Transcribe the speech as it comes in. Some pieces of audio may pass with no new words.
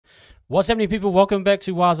What's happening, people? Welcome back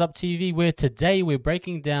to Wise Up TV, where today we're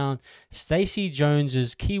breaking down Stacey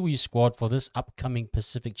Jones's Kiwi squad for this upcoming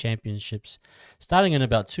Pacific Championships, starting in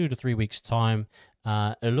about 2 to 3 weeks' time.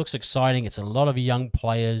 It looks exciting. It's a lot of young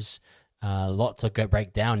players, a lot to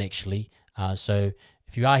break down, actually. So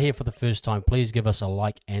if you are here for the first time, please give us a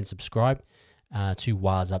like and subscribe to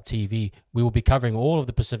Wise Up TV. We will be covering all of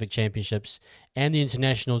the Pacific Championships and the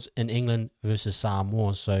internationals in England versus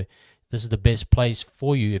Samoa. So this is the best place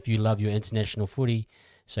for you if you love your international footy.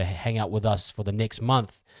 So hang out with us for the next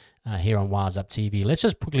month here on Wise Up TV. Let's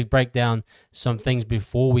just quickly break down some things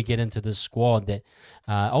before we get into the squad. That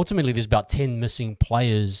ultimately there's about 10 missing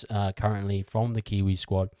players currently from the Kiwi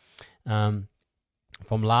squad. From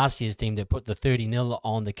last year's team that put the 30-0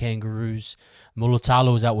 on the Kangaroos.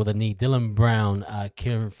 Mulitalo is out with a knee. Dylan Brown,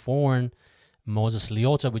 Kieran Foran, Moses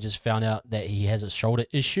Leota, we just found out that he has a shoulder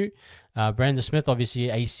issue. Brandon Smith, obviously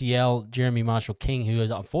ACL. Jeremy Marshall-King, who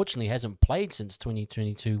unfortunately hasn't played since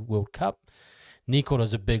 2022 World Cup. Nico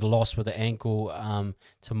is a big loss with the ankle.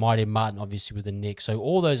 To Mighty Martin, obviously, with the neck. So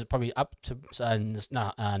all those are probably up to...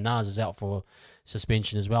 Nas is out for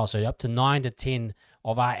suspension as well. So up to 9 to 10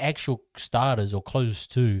 of our actual starters, or close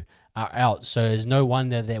to, are out. So there's no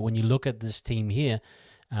wonder that when you look at this team here,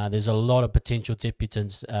 there's a lot of potential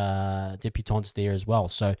debutants there as well.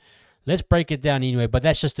 So let's break it down anyway. But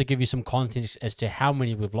that's just to give you some context as to how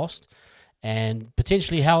many we've lost and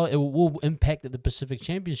potentially how it will impact the Pacific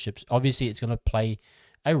Championships. Obviously, it's going to play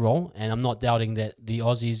a role, and I'm not doubting that the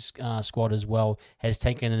Aussies squad as well has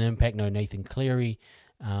taken an impact. No Nathan Cleary.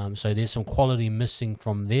 So there's some quality missing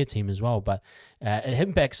from their team as well. But it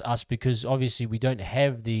impacts us because obviously we don't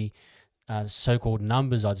have the so-called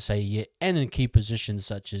numbers, I'd say, yet, and in key positions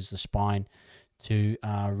such as the spine to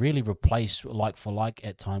really replace like for like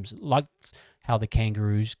at times, like how the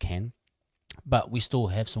Kangaroos can. But we still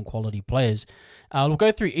have some quality players. We'll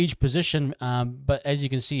go through each position, but as you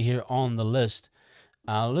can see here on the list,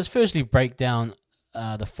 let's firstly break down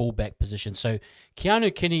the fullback position. So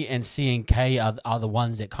Keanu Kinney and CNK are the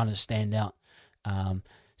ones that kind of stand out.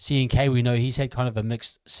 CNK, we know he's had kind of a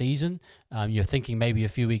mixed season. You're thinking maybe a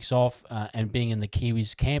few weeks off, and being in the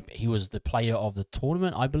Kiwis camp, he was the player of the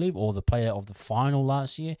tournament, I believe, or the player of the final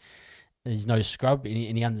last year. There's no scrub, and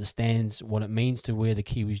he understands what it means to wear the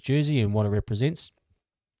Kiwis jersey and what it represents.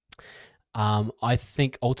 I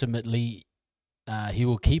think ultimately he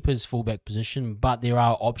will keep his fullback position, but there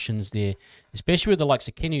are options there, especially with the likes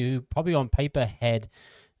of Kenny, who probably on paper had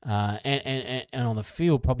and on the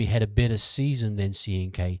field probably had a better season than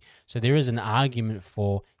CNK. So there is an argument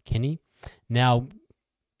for Kenny. Now,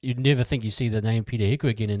 you'd never think you see the name Peter Hiku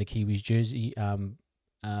again in the Kiwis jersey,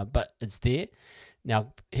 but it's there.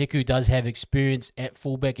 Now, Hiku does have experience at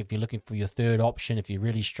fullback if you're looking for your third option, if you're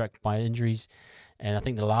really struck by injuries. And I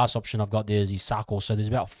think the last option I've got there is Isako. So there's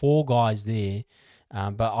about 4 guys there.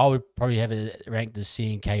 But I would probably have it ranked as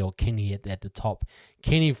CNK or Kenny at the top.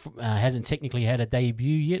 Kenny hasn't technically had a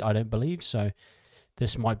debut yet, I don't believe. So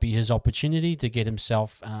this might be his opportunity to get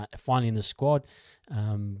himself finally in the squad,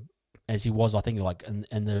 as he was, I think, like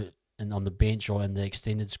on the bench or in the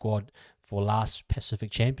extended squad for last Pacific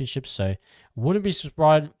Championships. So wouldn't be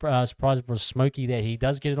surprised for Smokey that he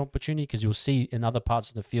does get an opportunity, because you'll see in other parts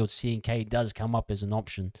of the field CNK does come up as an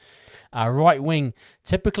option. Right wing,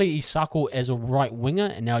 typically Isako as a right winger,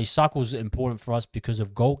 and now Isako is important for us because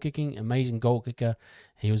of goal kicking, amazing goal kicker.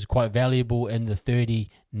 He was quite valuable in the 30-0.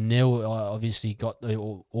 Obviously got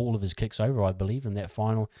all of his kicks over, I believe, in that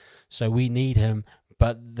final. So we need him.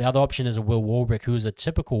 But the other option is a Will Warbrick, who is a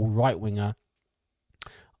typical right winger.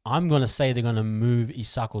 I'm going to say they're going to move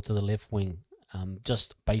Isako to the left wing,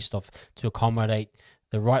 just based off to accommodate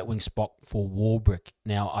the right wing spot for Warbrick.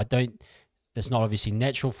 Now, it's not obviously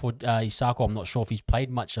natural for Isako. I'm not sure if he's played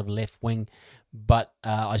much of left wing, but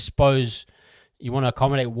I suppose you want to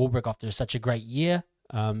accommodate Warbrick after such a great year.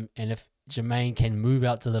 And if Jermaine can move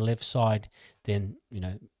out to the left side, then,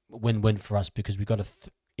 win-win for us, because we've got a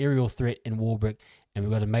aerial threat in Warbrick, and we've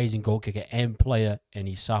got an amazing goal kicker and player in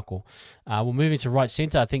Isako. We're moving to right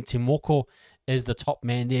centre. I think Timoko is the top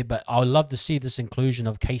man there, but I would love to see this inclusion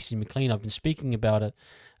of Casey McLean. I've been speaking about it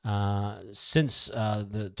since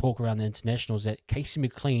the talk around the internationals, that Casey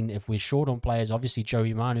McLean, if we're short on players, obviously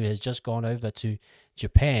Joey Manu has just gone over to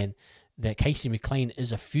Japan, that Casey McLean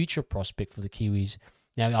is a future prospect for the Kiwis.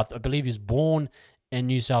 Now, I believe he was born in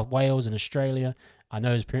New South Wales in Australia. I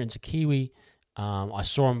know his parents are Kiwi. I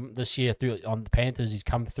saw him this year on the Panthers. He's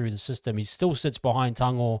come through the system. He still sits behind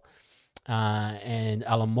Tango and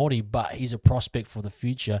Alamori, but he's a prospect for the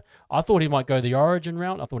future. I thought he might go the origin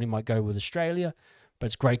route. I thought he might go with Australia, but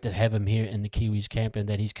it's great to have him here in the Kiwis camp, and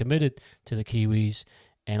that he's committed to the Kiwis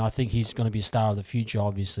and I think he's going to be a star of the future,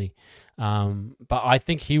 obviously. But I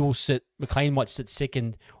think he will sit. McLean might sit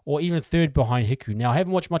second or even third behind Hiku. Now, I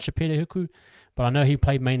haven't watched much of Peter Hiku, but I know he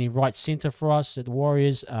played mainly right centre for us at the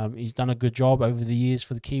Warriors. He's done a good job over the years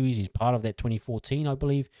for the Kiwis. He's part of that 2014, I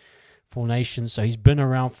believe, Four Nations. So he's been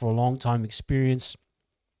around for a long time, experience.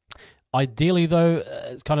 Ideally, though,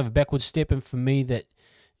 it's kind of a backward step, and for me that,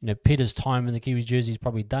 Peter's time in the Kiwis jersey is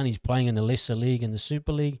probably done. He's playing in the lesser league, in the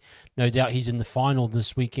Super League. No doubt he's in the final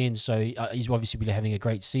this weekend, so he's obviously been having a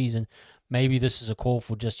great season. Maybe this is a call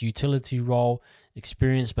for just utility role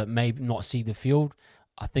experience, but maybe not see the field.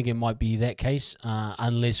 I think it might be that case,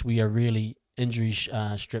 unless we are really injury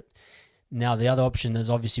stripped. Now, the other option is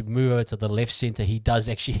obviously move over to the left centre. He does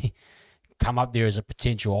actually come up there as a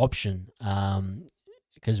potential option,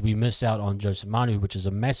 because we miss out on Joseph Manu, which is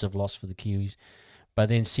a massive loss for the Kiwis. But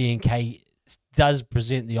then CNK does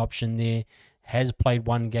present the option there, has played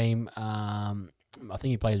one game. I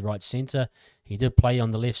think he played right centre. He did play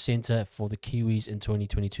on the left centre for the Kiwis in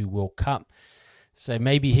 2022 World Cup. So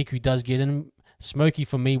maybe Hiku does get in. Smokey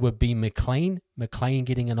for me would be McLean. McLean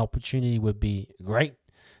getting an opportunity would be great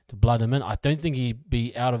to blood him in. I don't think he'd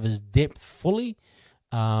be out of his depth fully.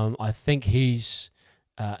 I think he's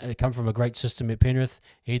come from a great system at Penrith.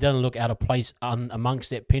 He doesn't look out of place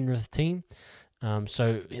amongst that Penrith team.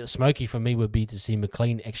 So Smokey for me would be to see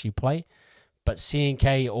McLean actually play. But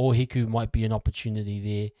CNK or Hiku might be an opportunity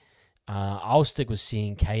there. I'll stick with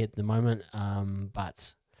CNK at the moment.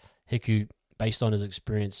 But Hiku, based on his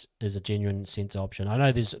experience, is a genuine centre option. I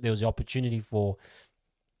know there was the opportunity for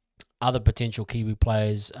other potential Kiwi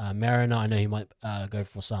players. Mariner, I know he might go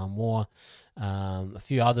for Samoa. A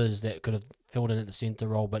few others that could have filled in at the centre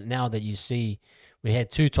role. But now that you see we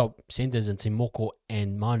had two top centres in Timoko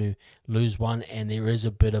and Manu, lose one, and there is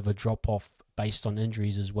a bit of a drop-off based on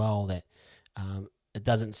injuries as well, that it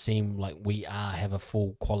doesn't seem like we have a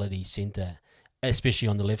full quality centre, especially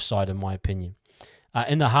on the left side, in my opinion.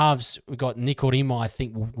 In the halves, we've got Nikorima, I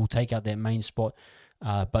think, will take out that main spot.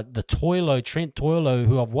 But the Trent Toilo,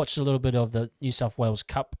 who I've watched a little bit of the New South Wales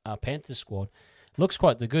Cup Panthers squad, looks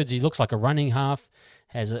quite the goods. He looks like a running half,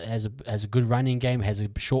 has a good running game, has a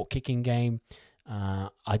short kicking game.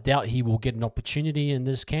 I doubt he will get an opportunity in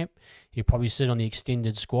this camp. He'll probably sit on the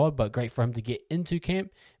extended squad, but great for him to get into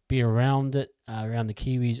camp, be around it, around the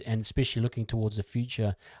Kiwis, and especially looking towards the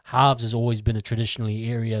future. Halves has always been a traditionally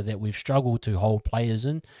area that we've struggled to hold players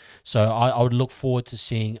in. So I would look forward to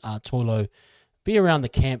seeing Toilo be around the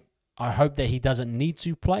camp. I hope that he doesn't need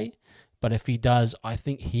to play, but if he does, I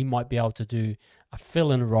think he might be able to do a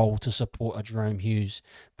fill-in role to support a Jerome Hughes.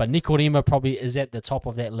 But Nikorima probably is at the top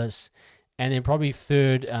of that list. And then probably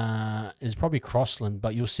third is probably Crossland,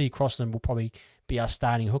 but you'll see Crossland will probably be our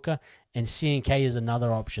starting hooker. And CNK is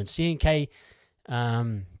another option. CNK,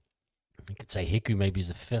 you could say Hiku maybe is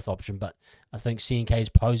the fifth option, but I think CNK is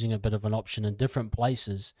posing a bit of an option in different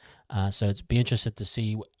places. So it's be interested to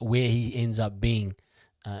see where he ends up being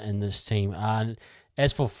in this team.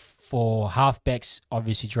 As for halfbacks,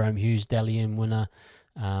 obviously Jerome Hughes, Dally M winner,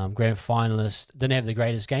 grand finalist. Didn't have the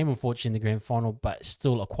greatest game, unfortunately, in the grand final, but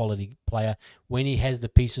still a quality player. When he has the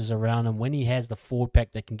pieces around him, when he has the forward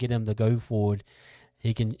pack that can get him to go forward,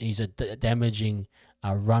 he's a damaging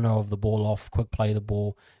runner of the ball off, quick play the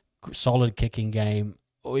ball, solid kicking game,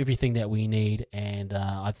 everything that we need. And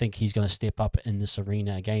I think he's going to step up in this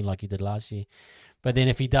arena again like he did last year. But then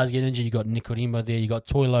if he does get injured, you got Nikorima there, you got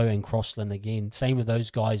Toilo and Crossland again. Same with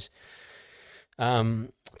those guys.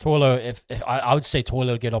 Toilo, if I would say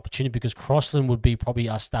Toilo would get opportunity because Crossland would be probably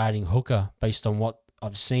our starting hooker based on what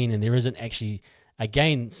I've seen, and there isn't actually,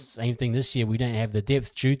 again, same thing this year, we don't have the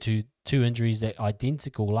depth due to two injuries that are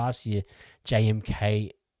identical last year,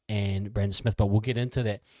 JMK and Brandon Smith, but we'll get into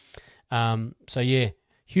that. So yeah,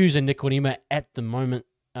 Hughes and Nikorima at the moment.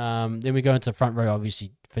 Then we go into the front row,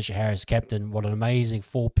 obviously Fisher Harris, captain. What an amazing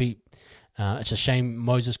four-peat. It's a shame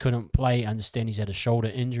Moses couldn't play. I understand he's had a shoulder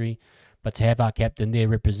injury. But to have our captain there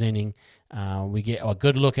representing, we get a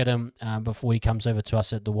good look at him before he comes over to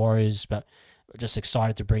us at the Warriors. But we're just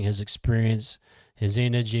excited to bring his experience, his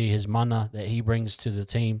energy, his mana that he brings to the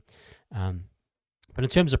team. But in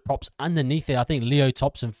terms of props underneath it, I think Leo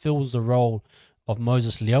Thompson fills the role of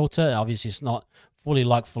Moses Leota. Obviously, it's not fully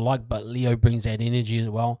like for like, but Leo brings that energy as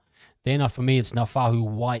well. Then for me, it's Naufahu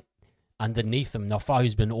White underneath him.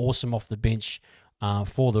 Naufahu's been awesome off the bench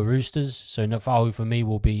for the Roosters. So Naufahu for me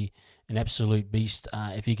will be an absolute beast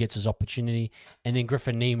if he gets his opportunity. And then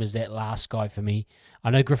Griffin Neem is that last guy for me. I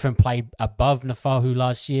know Griffin played above Naufahu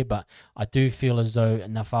last year, but I do feel as though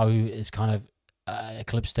Naufahu is kind of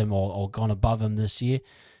eclipsed him or gone above him this year.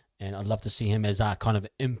 And I'd love to see him as our kind of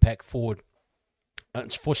impact forward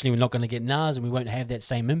Unfortunately, we're not going to get Nas, and we won't have that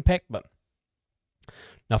same impact, but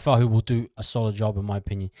Nafahu will do a solid job, in my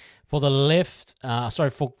opinion. For the left,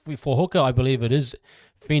 for hooker, I believe it is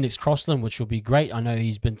Phoenix Crossland, which will be great. I know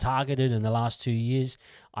he's been targeted in the last 2 years.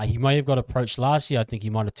 He may have got approached last year. I think he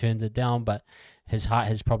might have turned it down, but his heart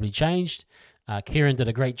has probably changed. Kieran did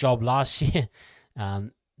a great job last year,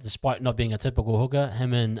 despite not being a typical hooker.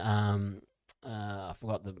 Him and I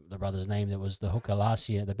forgot the brother's name that was the hooker last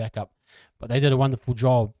year, the backup. But they did a wonderful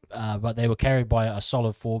job, but they were carried by a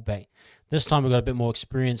solid fullback. This time we've got a bit more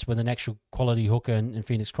experience with an actual quality hooker in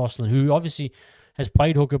Phoenix Crossland, who obviously has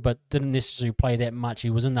played hooker but didn't necessarily play that much. He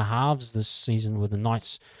was in the halves this season with the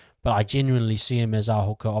Knights, but I genuinely see him as our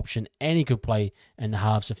hooker option, and he could play in the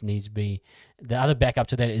halves if needs be. The other backup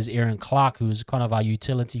to that is Aaron Clark, who is kind of our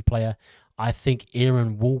utility player. I think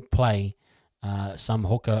Aaron will play some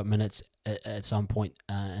hooker minutes at some point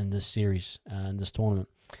in this series, in this tournament.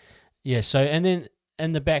 Yeah, so, and then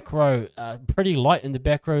in the back row, pretty light in the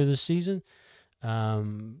back row this season.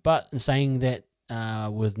 But in saying that,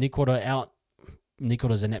 with Nikora out,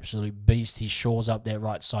 Nikora's an absolute beast. He shores up that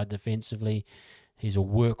right side defensively. He's a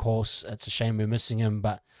workhorse. It's a shame we're missing him,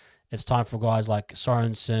 but it's time for guys like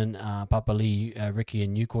Sorensen, Papali, Ricky,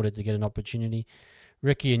 and Newcorder to get an opportunity.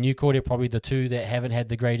 Ricky and Newcorder are probably the two that haven't had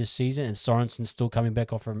the greatest season, and Sorensen's still coming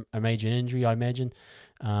back off a major injury, I imagine.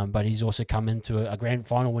 But he's also come into a grand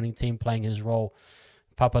final winning team playing his role.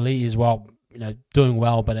 Papali as well, doing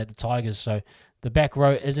well, but at the Tigers. So the back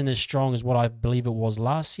row isn't as strong as what I believe it was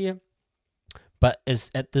last year. But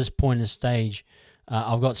at this point in the stage,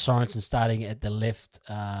 I've got Sorensen starting at the left.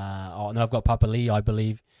 I've got Papali, I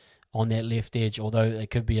believe, on that left edge, although it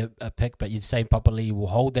could be a pick, but you'd say Papali will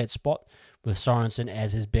hold that spot with Sorensen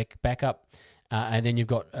as his backup. And then you've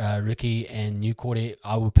got Ricky and Newcorder.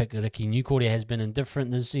 I will pick Ricky. Newcorder has been indifferent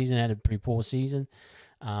this season, had a pretty poor season.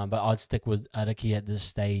 But I'd stick with Ricky at this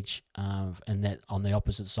stage, and that on the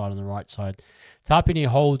opposite side, on the right side. Tapine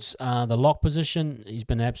holds the lock position. He's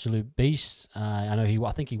been an absolute beast.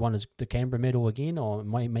 I think he won the Canberra medal again, or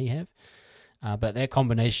may have. But that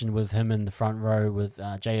combination with him in the front row with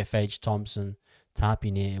JFH, Thompson,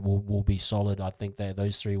 Tapine will be solid. I think that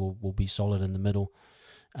those three will be solid in the middle.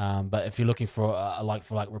 But if you're looking for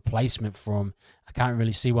a replacement for him, I can't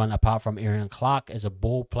really see one apart from Aaron Clark as a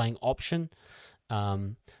ball playing option.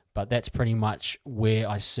 But that's pretty much where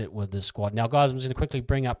I sit with this squad. Now, guys, I'm just going to quickly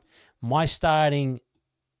bring up my starting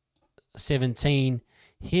 17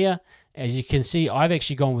 here. As you can see, I've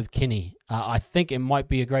actually gone with Kenny. I think it might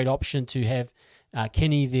be a great option to have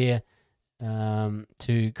Kenny there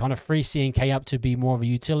to kind of free CNK up to be more of a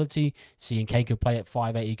utility. CNK could play at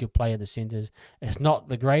 5'8", he could play at the centres. It's not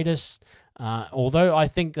the greatest. Although I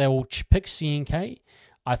think they will pick CNK,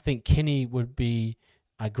 I think Kenny would be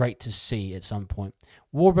great to see at some point.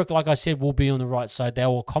 Warbrick, like I said, will be on the right side. They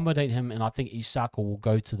will accommodate him, and I think Isaka will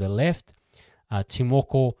go to the left.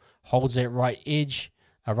 Timoko holds that right edge,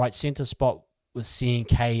 a right centre spot with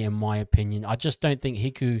CNK, in my opinion. I just don't think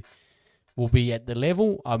Hiku will be at the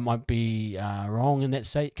level. I might be wrong in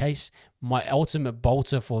that case. My ultimate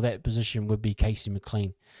bolter for that position would be Casey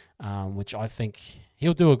McLean, which I think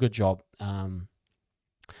he'll do a good job.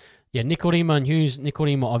 Nikorima and Hughes.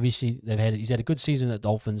 Nikorima, obviously, he's had a good season at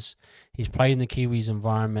Dolphins. He's played in the Kiwis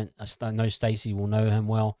environment. I know Stacey will know him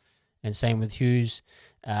well, and same with Hughes.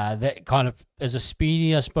 That kind of is a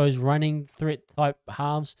speedy, I suppose, running threat type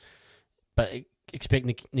halves, but expect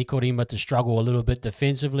Nikorima to struggle a little bit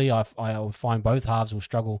defensively. I find both halves will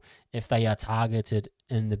struggle if they are targeted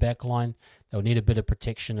in the back line. They'll need a bit of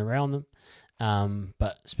protection around them.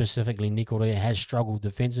 But specifically, Nikorima has struggled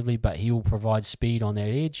defensively, but he will provide speed on that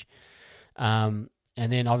edge. And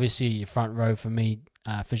then obviously your front row for me,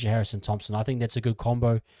 Fisher Harrison Thompson. I think that's a good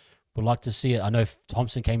combo. Would like to see it. I know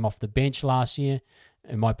Thompson came off the bench last year.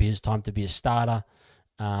 It might be his time to be a starter.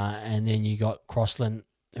 And then you got Crossland,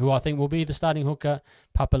 who I think will be the starting hooker,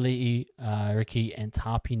 Papali'i, Ricky, and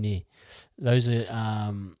Tapine. Those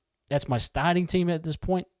are that's my starting team at this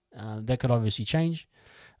point. That could obviously change.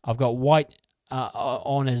 I've got White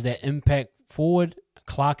on as that impact forward.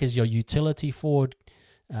 Clark is your utility forward.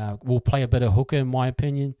 Will play a bit of hooker, in my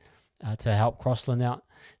opinion, to help Crossland out.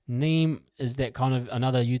 Neem is that kind of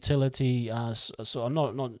another utility,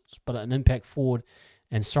 but an impact forward.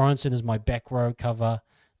 And Sorensen is my back row cover,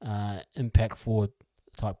 impact forward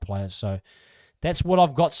type player. So that's what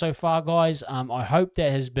I've got so far, guys. I hope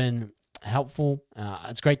that has been helpful.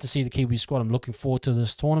 It's great to see the Kiwi squad. I'm looking forward to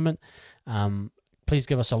this tournament. Please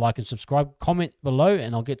give us a like and subscribe. Comment below,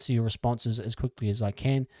 and I'll get to your responses as quickly as I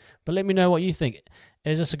can. But let me know what you think.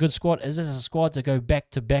 Is this a good squad? Is this a squad to go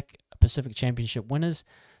back-to-back Pacific Championship winners?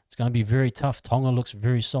 It's going to be very tough. Tonga looks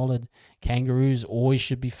very solid. Kangaroos always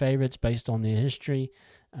should be favourites based on their history.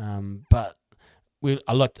 But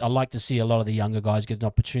I like to see a lot of the younger guys get an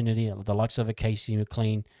opportunity. The likes of a Casey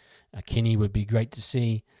McLean, Kenny would be great to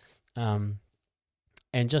see. And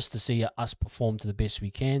just to see us perform to the best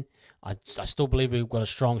we can. I still believe we've got a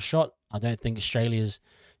strong shot. I don't think Australia's,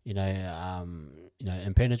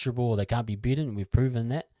 impenetrable, or they can't be beaten. We've proven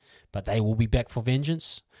that. But they will be back for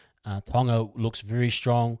vengeance. Tonga looks very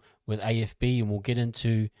strong with AFB, and we'll get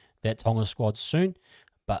into that Tonga squad soon.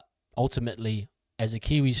 But ultimately, as a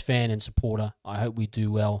Kiwis fan and supporter, I hope we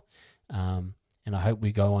do well, and I hope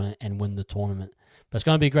we go on and win the tournament. But it's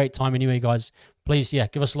going to be a great time anyway, guys. Please,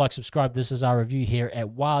 give us a like, subscribe. This is our review here at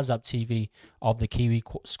Wise Up TV of the Kiwi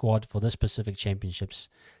squad for this Pacific Championships.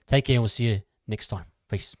 Take care, and we'll see you next time.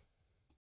 Peace.